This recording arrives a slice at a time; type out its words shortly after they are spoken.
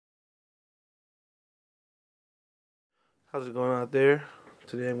How's it going out there?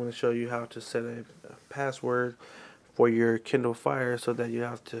 Today I'm going to show you how to set a password for your Kindle Fire so that you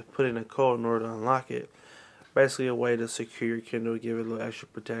have to put in a code in order to unlock it. Basically a way to secure your Kindle, give it a little extra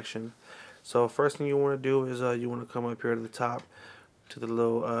protection. So first thing you want to do is you want to come up here to the top to the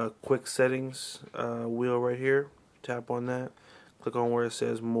little quick settings wheel right here. Tap on that. Click on where it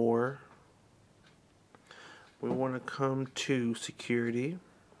says more. We want to come to security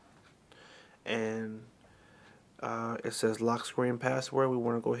and it says lock screen password. We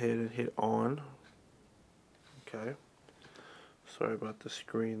want to go ahead and hit on. Okay. Sorry about the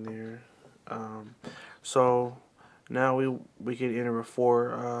screen there. So now we can enter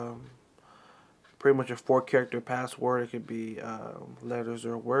a pretty much a 4-character password. It could be letters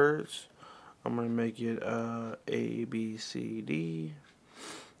or words. I'm gonna make it A B C D,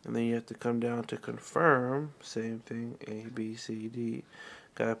 and then you have to come down to confirm. Same thing, A B C D.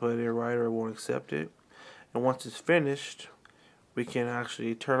 Gotta put it in right or it won't accept it. And once it's finished, we can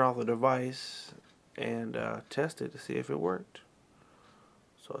actually turn off the device and test it to see if it worked.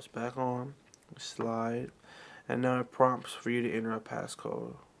 So it's back on, slide, and now it prompts for you to enter a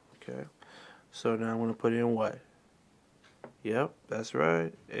passcode. Okay, so now I'm going to put in what? Yep, that's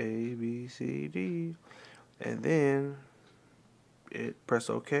right, A, B, C, D, and then press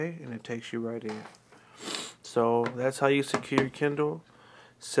OK, and it takes you right in. So that's how you secure your Kindle,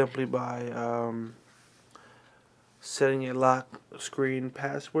 simply by setting a lock screen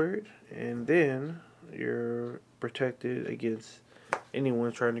password, and then you're protected against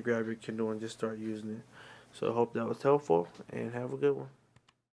anyone trying to grab your Kindle and just start using it. So I hope that was helpful, and have a good one.